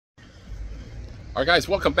All right, guys,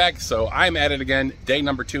 welcome back. So I'm at it again, day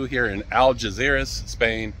number 2 here in Algeciras,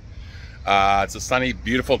 Spain. It's a sunny,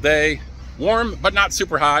 beautiful day, warm but not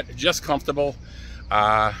super hot, just comfortable.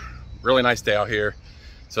 Really nice day out here.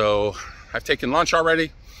 So I've taken lunch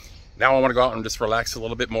already. Now I want to go out and just relax a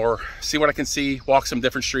little bit more, see what I can see, walk some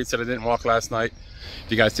different streets that I didn't walk last night.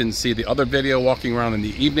 If you guys didn't see the other video walking around in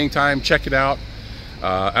the evening time, check it out.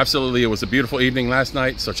 Absolutely, it was a beautiful evening last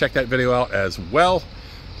night, so check that video out as well.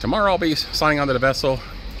 Tomorrow I'll be signing onto the vessel.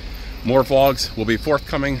 More vlogs will be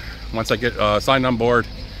forthcoming once I get signed on board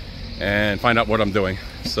and find out what I'm doing.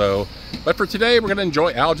 So, but for today, we're gonna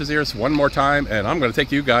enjoy Algeciras one more time, and I'm gonna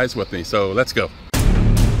take you guys with me. So let's go.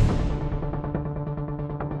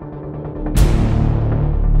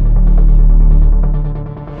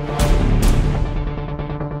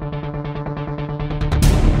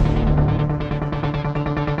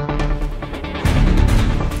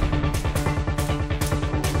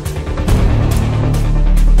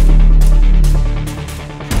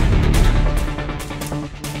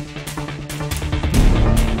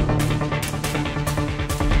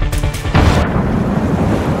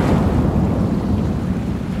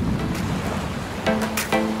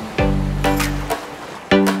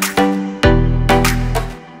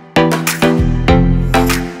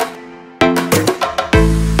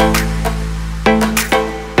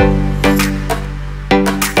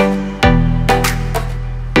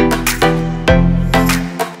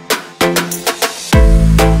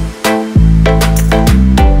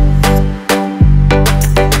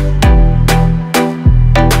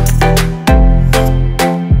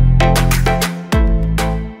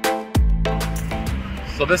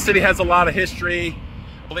 So this city has a lot of history.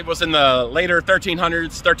 I believe it was in the later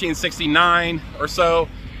 1300s, 1369 or so.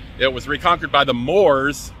 It was reconquered by the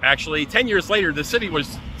Moors. Actually, 10 years later, the city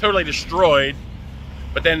was totally destroyed.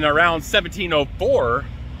 But then around 1704,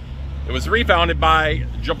 it was refounded by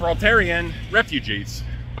Gibraltarian refugees.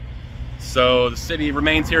 So the city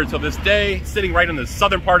remains here until this day, sitting right in the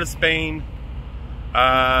southern part of Spain,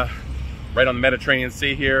 right on the Mediterranean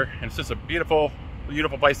Sea here. And it's just a beautiful,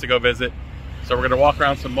 beautiful place to go visit. So we're gonna walk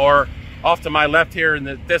around some more. Off to my left here in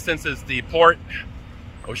the distance is the port.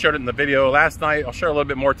 We showed it in the video last night. I'll show a little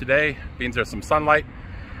bit more today, means there's some sunlight.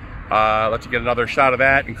 Let you get another shot of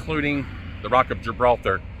that, including the Rock of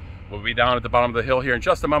Gibraltar. We'll be down at the bottom of the hill here in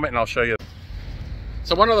just a moment, and I'll show you.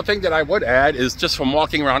 So one other thing that I would add is just from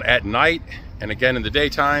walking around at night, and again in the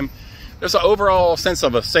daytime, there's an overall sense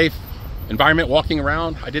of a safe environment walking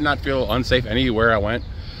around. I did not feel unsafe anywhere I went,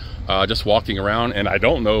 just walking around, and I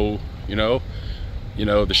don't know, you know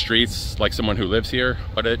the streets like someone who lives here,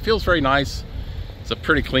 but it feels very nice. It's a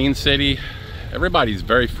pretty clean city. Everybody's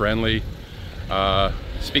very friendly,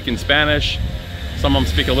 speaking Spanish. Some of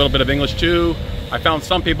them speak a little bit of English too. I found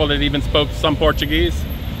some people that even spoke some Portuguese,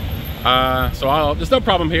 so there's no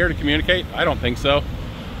problem here to communicate. I don't think so.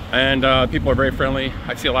 And people are very friendly.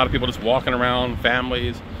 I see a lot of people just walking around,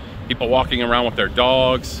 families, people walking around with their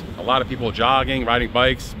dogs, a lot of people jogging, riding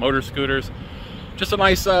bikes, motor scooters. Just a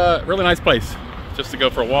nice, really nice place just to go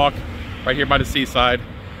for a walk right here by the seaside.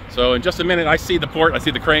 So in just a minute, I see the port, I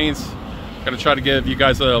see the cranes. I'm gonna try to give you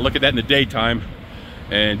guys a look at that in the daytime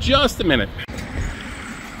in just a minute.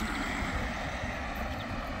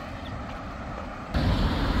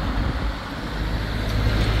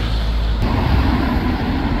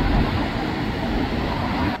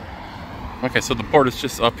 Okay, so the port is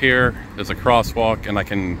just up here. There's a crosswalk and I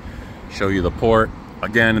can show you the port.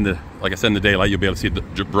 Again, like I said, in the daylight, you'll be able to see the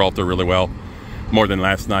Gibraltar really well, more than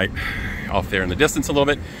last night, off there in the distance a little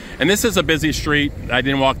bit. And this is a busy street. I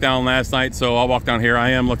didn't walk down last night, so I'll walk down here. I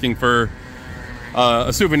am looking for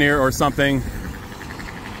a souvenir or something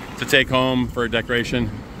to take home for a decoration,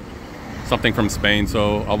 something from Spain,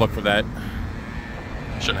 so I'll look for that.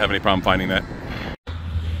 Shouldn't have any problem finding that.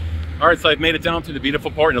 All right, so I've made it down to the beautiful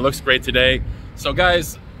port, and it looks great today. So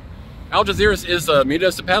guys, Algeciras is a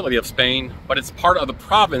municipality of Spain, but it's part of the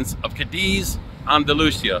province of Cadiz,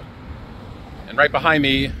 Andalusia. And right behind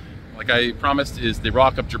me, like I promised, is the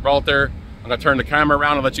Rock of Gibraltar. I'm gonna turn the camera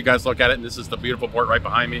around and let you guys look at it. And this is the beautiful port right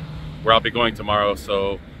behind me, where I'll be going tomorrow.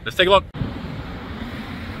 So let's take a look.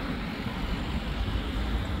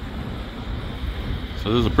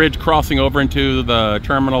 So there's a bridge crossing over into the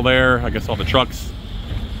terminal there. I guess all the trucks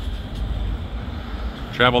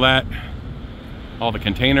travel that. All the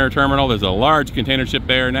container terminal. There's a large container ship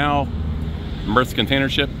there now. Maersk container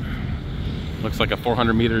ship. Looks like a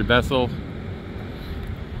 400-meter vessel.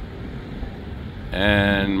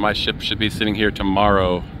 And my ship should be sitting here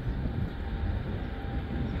tomorrow.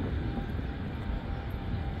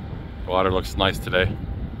 The water looks nice today.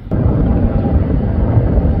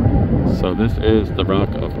 So this is the Rock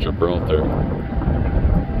of Gibraltar.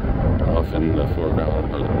 off in the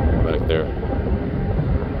foreground or back there.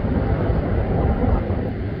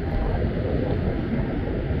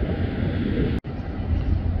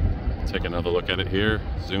 Take another look at it here,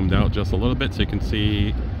 zoomed out just a little bit so you can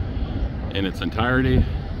see in its entirety.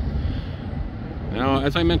 Now,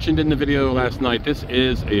 as I mentioned in the video last night, this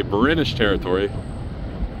is a British territory,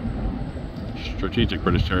 strategic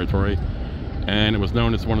British territory, and it was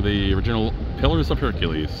known as one of the original Pillars of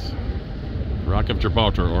Hercules, Rock of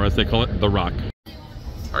Gibraltar, or as they call it, the Rock.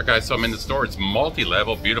 Alright guys, so I'm in the store. It's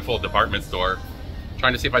multi-level, beautiful department store.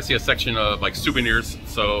 Trying to see if I see a section of like souvenirs,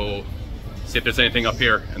 so see if there's anything up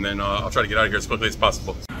here, and then I'll try to get out of here as quickly as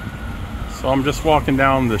possible. So I'm just walking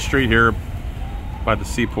down the street here by the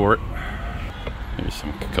seaport. There's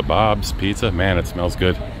some kebabs, pizza. Man, it smells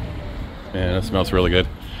good. Man, it smells really good.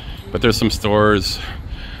 But there's some stores.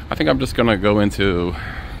 I think I'm just gonna go into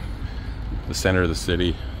the center of the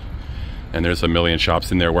city, and there's a million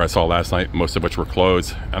shops in there where I saw last night, most of which were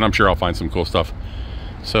closed, and I'm sure I'll find some cool stuff.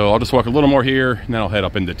 So I'll just walk a little more here, and then I'll head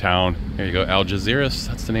up into town. Here you go, Algeciras,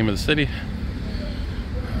 that's the name of the city.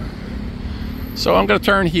 So I'm gonna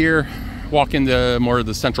turn here, walk into more of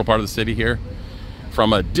the central part of the city here,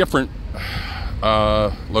 from a different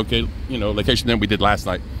location than we did last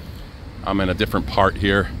night. I'm in a different part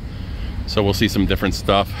here, so we'll see some different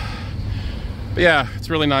stuff. But yeah, it's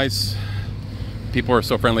really nice. People are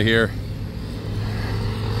so friendly here.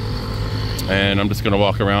 And I'm just gonna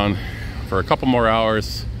walk around for a couple more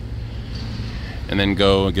hours and then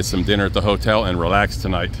go and get some dinner at the hotel and relax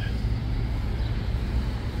tonight.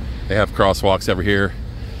 They have crosswalks over here,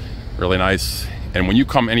 really nice. And when you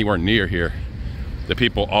come anywhere near here, the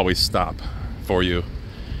people always stop for you.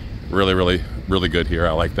 Really, really, really good here.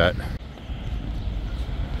 I like that.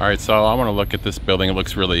 All right, so I want to look at this building. It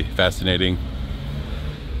looks really fascinating.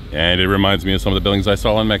 And it reminds me of some of the buildings I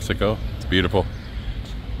saw in Mexico. It's beautiful.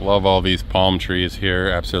 Love all these palm trees here.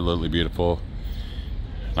 Absolutely beautiful.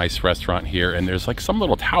 Nice restaurant here. And there's like some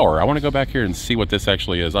little tower. I want to go back here and see what this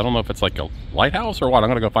actually is. I don't know if it's like a lighthouse or what. I'm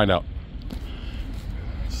going to go find out.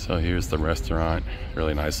 So here's the restaurant.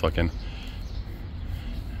 Really nice looking.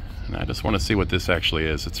 And I just want to see what this actually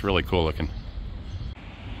is. It's really cool looking.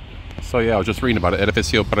 So yeah, I was just reading about it.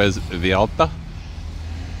 Edificio Perez Vialta.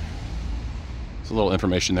 There's a little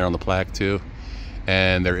information there on the plaque too.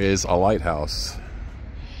 And there is a lighthouse.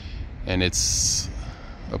 And it's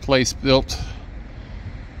a place built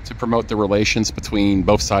to promote the relations between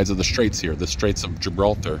both sides of the straits here. The Straits of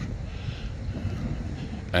Gibraltar.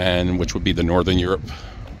 And which would be the Northern Europe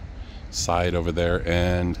side over there,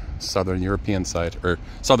 and Southern European side, or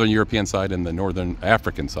Southern European side and the Northern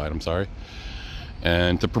African side, I'm sorry.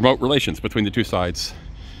 And to promote relations between the two sides.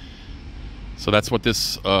 So that's what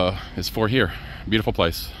this is for here. Beautiful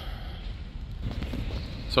place.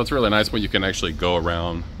 So it's really nice when you can actually go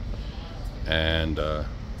around and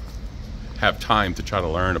have time to try to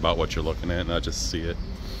learn about what you're looking at, not just see it.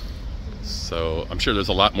 So I'm sure there's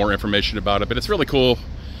a lot more information about it, but it's really cool. You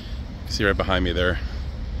can see right behind me there,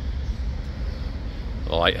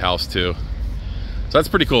 the lighthouse too. So that's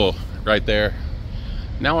pretty cool right there.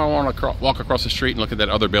 Now I want to walk across the street and look at that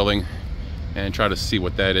other building and try to see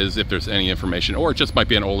what that is, if there's any information, or it just might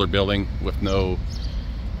be an older building with no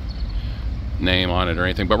name on it or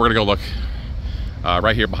anything. But we're gonna go look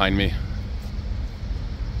right here behind me.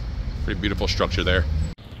 Pretty beautiful structure there.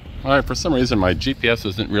 All right, for some reason my GPS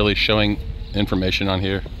isn't really showing information on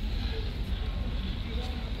here,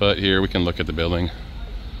 but here we can look at the building.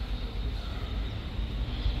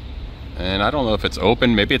 And I don't know if it's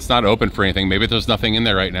open. Maybe it's not open for anything. Maybe there's nothing in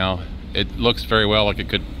there right now. It looks very well like it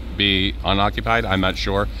could be unoccupied. I'm not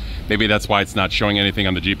sure. Maybe that's why it's not showing anything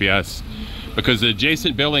on the GPS, because the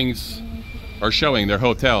adjacent buildings are showing their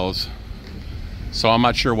hotels. So I'm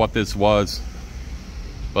not sure what this was,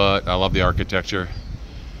 but I love the architecture.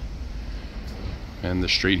 And the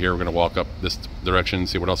street here, we're gonna walk up this direction and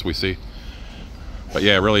see what else we see. But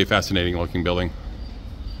yeah, really fascinating looking building.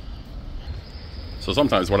 So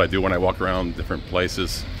sometimes what I do when I walk around different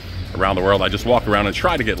places around the world, I just walk around and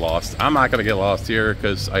try to get lost. I'm not gonna get lost here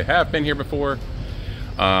because I have been here before.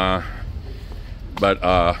 But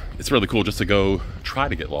it's really cool just to go try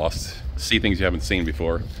to get lost, see things you haven't seen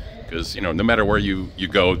before. Because, you know, no matter where you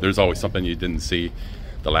go, there's always something you didn't see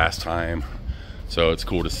the last time. So it's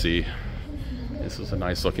cool to see. This is a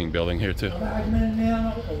nice looking building here too.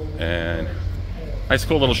 And nice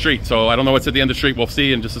cool little street. So I don't know what's at the end of the street. We'll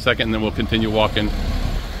see in just a second, and then we'll continue walking.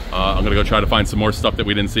 I'm gonna go try to find some more stuff that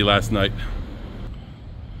we didn't see last night.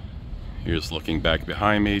 Here's looking back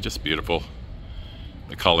behind me, just beautiful.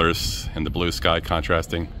 The colors and the blue sky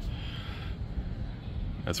contrasting.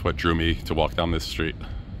 That's what drew me to walk down this street.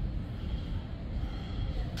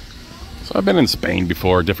 So I've been in Spain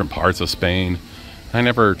before, different parts of Spain. I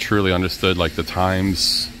never truly understood like the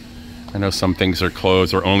times. I know some things are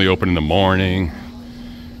closed or only open in the morning.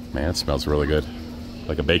 Man, it smells really good.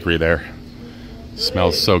 Like a bakery there.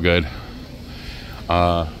 Smells so good.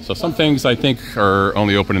 So some things I think are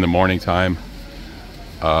only open in the morning time.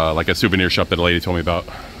 Like a souvenir shop that a lady told me about.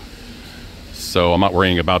 So I'm not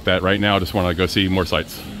worrying about that right now. I just want to go see more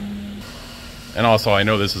sights. And also I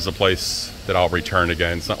know this is a place that I'll return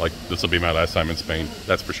again. It's not like this will be my last time in Spain.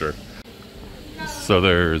 That's for sure. So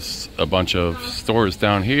there's a bunch of stores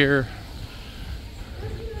down here.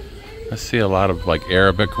 I see a lot of like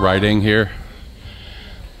Arabic writing here.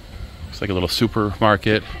 Looks like a little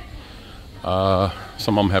supermarket. Some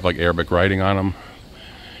of them have like Arabic writing on them.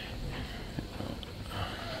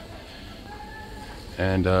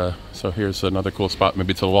 And so here's another cool spot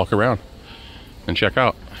maybe to walk around and check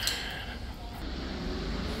out.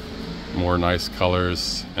 More nice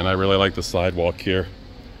colors, and I really like the sidewalk here.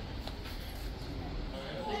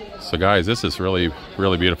 So guys, this is really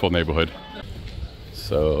beautiful neighborhood.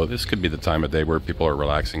 So this could be the time of day where people are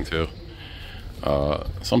relaxing too.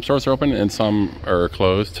 Some stores are open and some are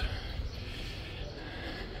closed.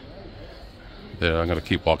 Yeah, I'm gonna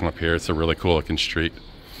keep walking up here. It's a really cool looking street.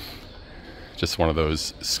 Just one of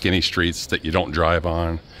those skinny streets that you don't drive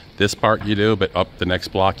on. This part you do, but up the next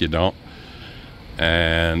block you don't.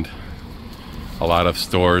 And a lot of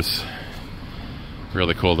stores.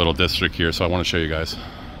 Really cool little district here, so I want to show you guys.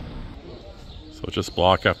 So just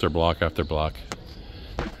block after block after block.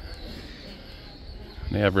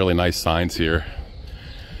 They have really nice signs here.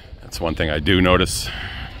 That's one thing I do notice.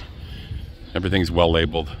 Everything's well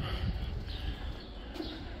labeled.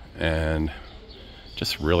 And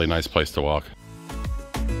just really nice place to walk.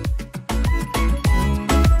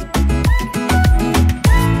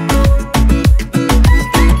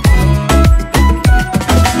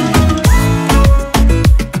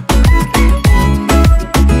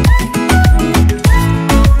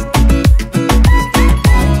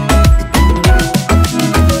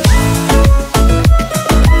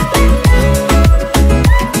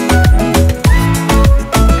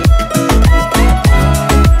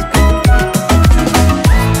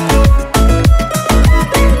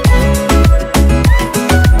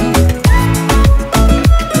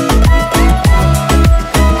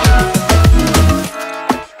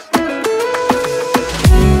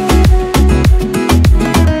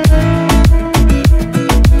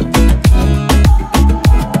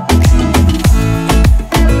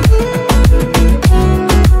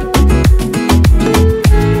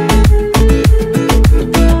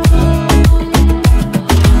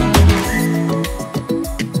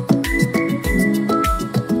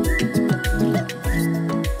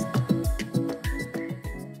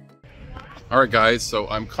 Alright guys, so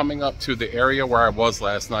I'm coming up to the area where I was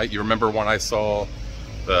last night. You remember when I saw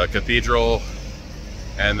the cathedral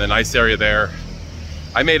and the nice area there?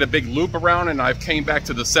 I made a big loop around and I came back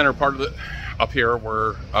to the center part of it up here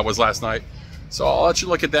where I was last night. So I'll let you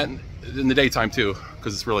look at that in the daytime too,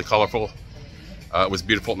 because it's really colorful. It was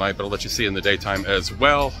beautiful at night, but I'll let you see it in the daytime as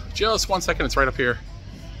well. Just 1 second, it's right up here.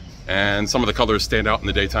 And some of the colors stand out in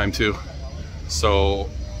the daytime too. So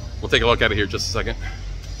we'll take a look at it here just a second.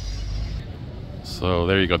 So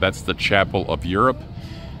there you go, that's the Chapel of Europe.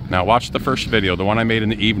 Now watch the first video, the one I made in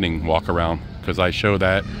the evening walk around, because I show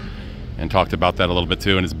that and talked about that a little bit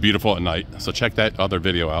too, and it's beautiful at night. So check that other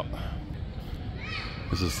video out.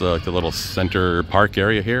 This is like the little center park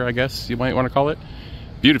area here, I guess you might want to call it.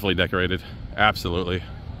 Beautifully decorated, absolutely.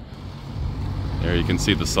 There you can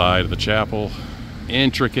see the side of the chapel.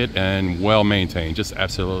 Intricate and well maintained, just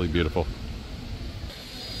absolutely beautiful.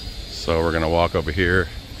 So we're gonna walk over here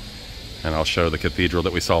and I'll show the cathedral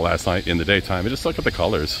that we saw last night in the daytime. And just look at the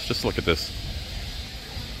colors. Just look at this.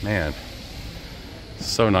 Man,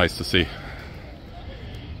 so nice to see.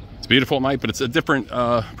 It's beautiful at night, but it's a different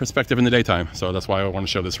perspective in the daytime. So that's why I want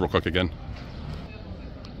to show this real quick again.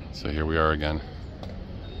 So here we are again.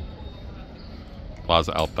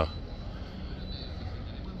 Plaza Alta.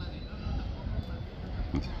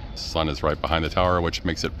 The sun is right behind the tower, which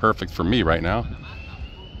makes it perfect for me right now.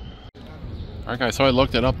 Alright guys, so I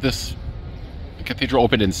looked it up. This cathedral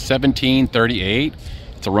opened in 1738.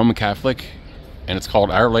 It's a Roman Catholic, and it's called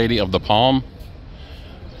Our Lady of the Palm.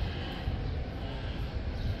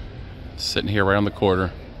 Sitting here right on the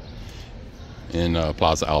corner in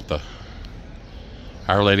Plaza Alta.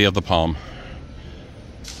 Our Lady of the Palm.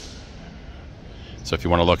 So if you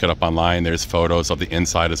want to look it up online, there's photos of the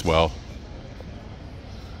inside as well.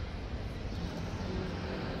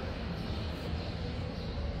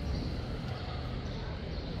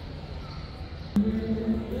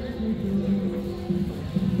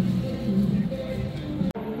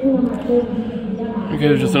 Okay,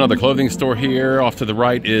 there's just another clothing store here. Off to the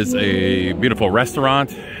right is a beautiful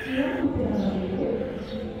restaurant.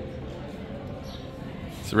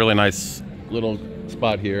 It's a really nice little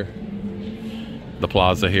spot here. The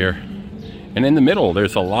plaza here. And in the middle,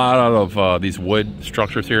 there's a lot of these wood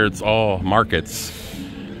structures here. It's all markets.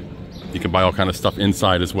 You can buy all kind of stuff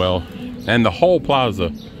inside as well. And the whole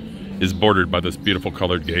plaza is bordered by this beautiful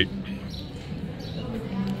colored gate.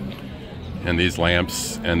 And these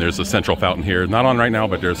lamps. And there's a central fountain here. Not on right now,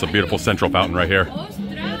 but there's a beautiful central fountain right here.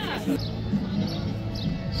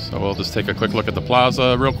 So we'll just take a quick look at the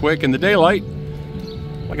plaza real quick in the daylight.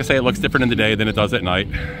 Like I say, it looks different in the day than it does at night.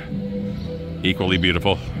 Equally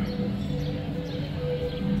beautiful.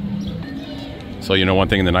 So, you know, one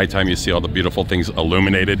thing in the nighttime, you see all the beautiful things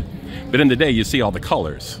illuminated. But in the day, you see all the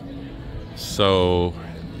colors. So,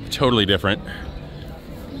 totally different.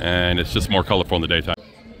 And it's just more colorful in the daytime.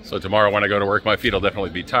 So tomorrow when I go to work, my feet will definitely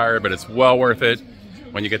be tired, but it's well worth it.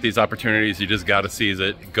 When you get these opportunities, you just got to seize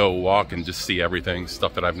it. Go walk and just see everything.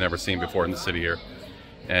 Stuff that I've never seen before in the city here.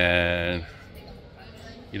 And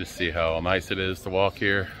you just see how nice it is to walk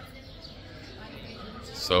here.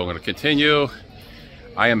 So I'm going to continue.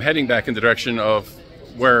 I am heading back in the direction of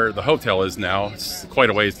where the hotel is now. It's quite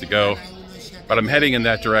a ways to go, but I'm heading in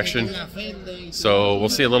that direction. So we'll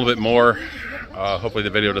see a little bit more. Hopefully the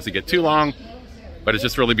video doesn't get too long, but it's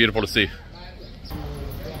just really beautiful to see.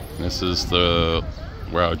 This is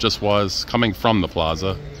where I just was coming from the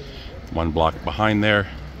plaza. 1 block behind there.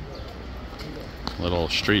 Little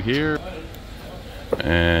street here.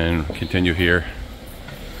 And continue here.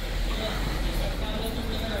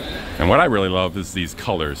 And what I really love is these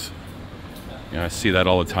colors. You know, I see that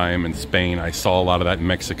all the time in Spain. I saw a lot of that in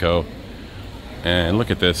Mexico. And look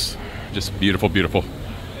at this. Just beautiful, beautiful.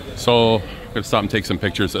 So I'm gonna stop and take some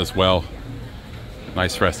pictures as well.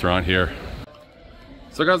 Nice restaurant here.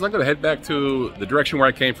 So guys, I'm gonna head back to the direction where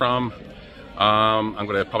I came from. I'm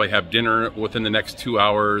gonna probably have dinner within the next 2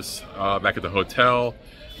 hours back at the hotel.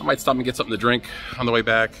 I might stop and get something to drink on the way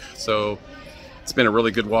back. So it's been a really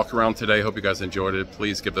good walk around today. Hope you guys enjoyed it.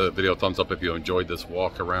 Please give the video a thumbs up if you enjoyed this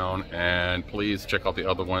walk around. And please check out the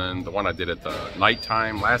other one, the one I did at the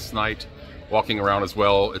nighttime last night, walking around as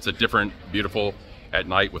well. It's a different, beautiful at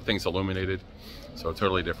night with things illuminated. So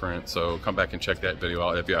totally different. So come back and check that video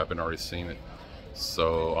out if you haven't already seen it.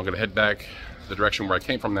 So I'm gonna head back the direction where I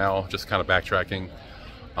came from now, just kind of backtracking.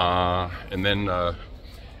 And then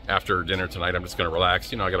after dinner tonight, I'm just gonna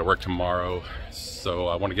relax. You know, I gotta work tomorrow. So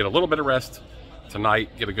I wanna get a little bit of rest tonight,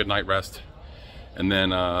 get a good night rest, and then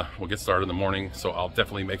we'll get started in the morning. So I'll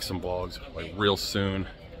definitely make some vlogs like real soon.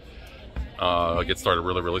 I'll get started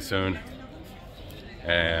really soon,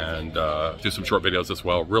 and do some short videos as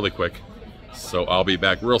well, really quick. So I'll be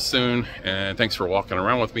back real soon, and thanks for walking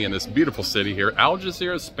around with me in this beautiful city here,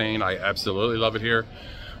 Algeciras, Spain. I absolutely love it here.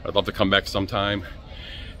 I'd love to come back sometime.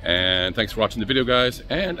 And thanks for watching the video, guys,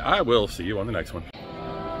 and I will see you on the next one.